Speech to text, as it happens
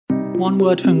one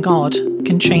word from God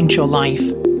can change your life.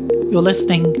 You're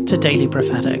listening to Daily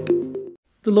Prophetic.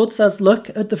 The Lord says, look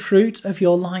at the fruit of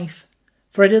your life,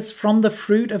 for it is from the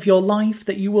fruit of your life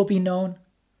that you will be known.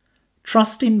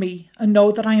 Trust in me and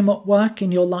know that I am at work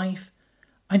in your life.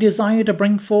 I desire to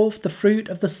bring forth the fruit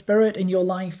of the Spirit in your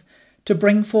life, to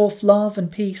bring forth love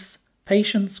and peace,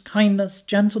 patience, kindness,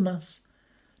 gentleness.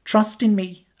 Trust in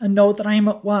me and know that I am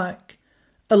at work.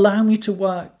 Allow me to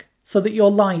work so that your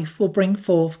life will bring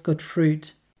forth good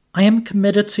fruit. I am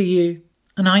committed to you,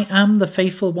 and I am the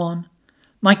faithful one.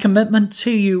 My commitment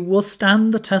to you will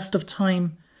stand the test of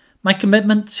time. My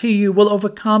commitment to you will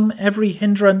overcome every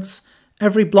hindrance,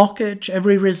 every blockage,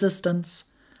 every resistance.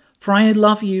 For I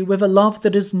love you with a love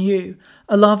that is new,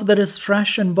 a love that is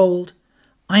fresh and bold.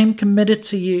 I am committed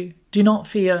to you. Do not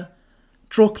fear.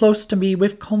 Draw close to me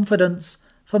with confidence,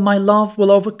 for my love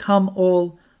will overcome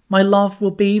all. My love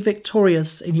will be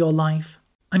victorious in your life.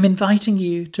 I'm inviting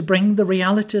you to bring the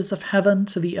realities of heaven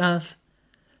to the earth,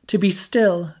 to be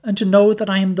still and to know that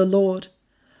I am the Lord.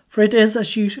 For it is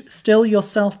as you still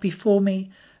yourself before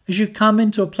me, as you come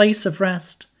into a place of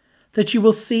rest, that you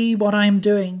will see what I am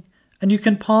doing, and you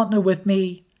can partner with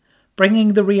me,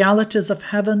 bringing the realities of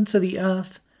heaven to the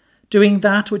earth, doing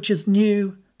that which is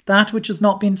new, that which has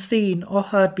not been seen or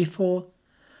heard before.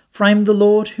 For I am the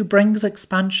Lord who brings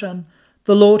expansion,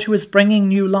 the Lord who is bringing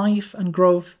new life and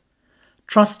growth.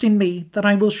 Trust in me that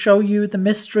I will show you the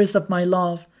mysteries of my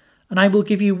love, and I will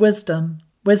give you wisdom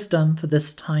for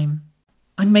this time.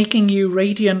 I'm making you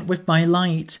radiant with my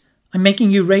light. I'm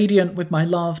making you radiant with my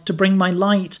love to bring my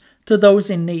light to those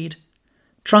in need.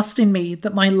 Trust in me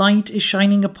that my light is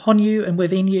shining upon you and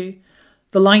within you,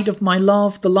 the light of my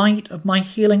love, the light of my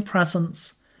healing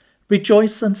presence.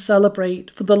 Rejoice and celebrate,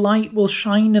 for the light will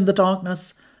shine in the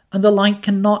darkness, and the light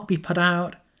cannot be put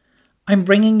out. I'm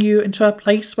bringing you into a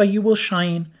place where you will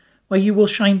shine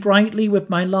brightly with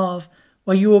my love,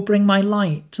 where you will bring my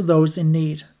light to those in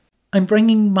need. I'm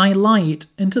bringing my light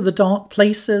into the dark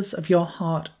places of your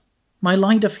heart, my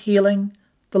light of healing,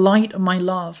 the light of my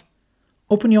love.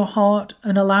 Open your heart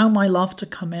and allow my love to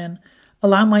come in,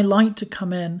 allow my light to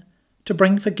come in, to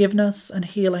bring forgiveness and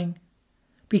healing.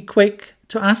 Be quick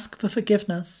to ask for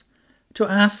forgiveness, for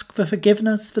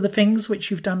the things which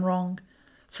you've done wrong,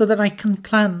 so that I can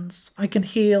cleanse, I can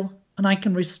heal, and I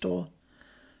can restore.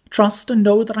 Trust and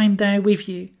know that I'm there with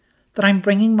you, that I'm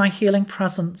bringing my healing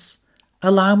presence.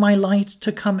 Allow my light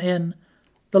to come in,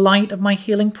 the light of my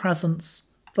healing presence,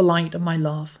 the light of my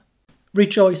love.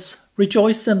 Rejoice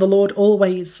in the Lord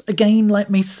always. Again, let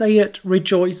me say it,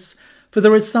 rejoice. For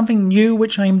there is something new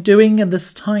which I am doing in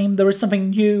this time. There is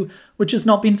something new which has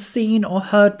not been seen or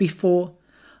heard before.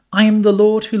 I am the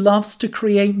Lord who loves to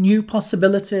create new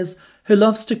possibilities, who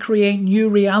loves to create new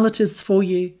realities for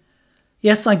you.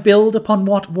 Yes, I build upon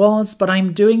what was, but I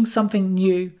am doing something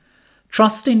new.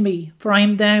 Trust in me, for I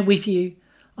am there with you.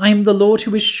 I am the Lord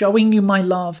who is showing you my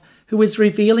love, who is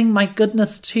revealing my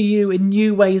goodness to you in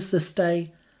new ways this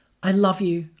day. I love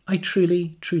you. I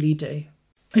truly, truly do.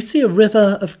 I see a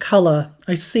river of colour.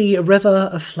 I see a river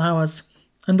of flowers.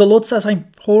 And the Lord says, I'm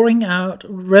pouring out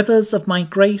rivers of my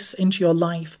grace into your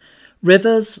life,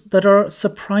 rivers that are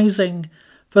surprising,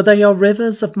 for they are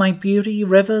rivers of my beauty,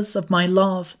 rivers of my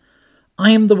love. I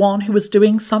am the one who is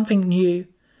doing something new,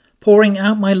 pouring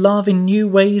out my love in new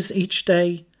ways each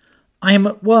day. I am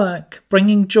at work,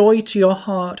 bringing joy to your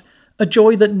heart, a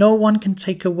joy that no one can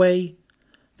take away.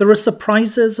 There are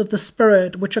surprises of the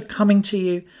Spirit which are coming to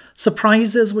you,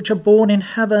 surprises which are born in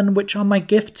heaven, which are my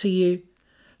gift to you.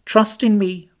 Trust in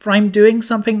me, for I'm doing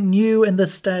something new in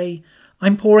this day.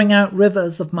 I'm pouring out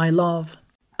rivers of my love.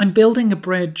 I'm building a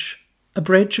bridge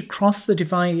across the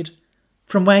divide,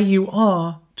 from where you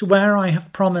are to where I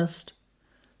have promised.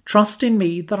 Trust in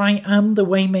me that I am the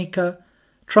waymaker.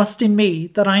 Trust in me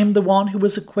that I am the one who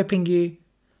is equipping you.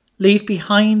 Leave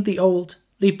behind the old,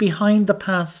 leave behind the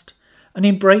past, and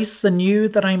embrace the new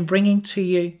that I am bringing to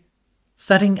you.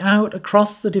 Setting out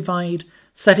across the divide,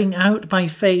 setting out by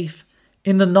faith,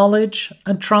 in the knowledge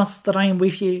and trust that I am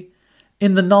with you,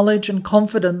 in the knowledge and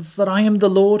confidence that I am the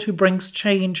Lord who brings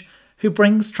change, who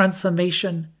brings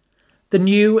transformation. The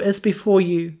new is before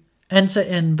you. Enter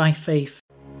in by faith.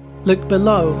 Look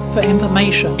below for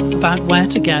information about where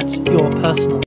to get your personal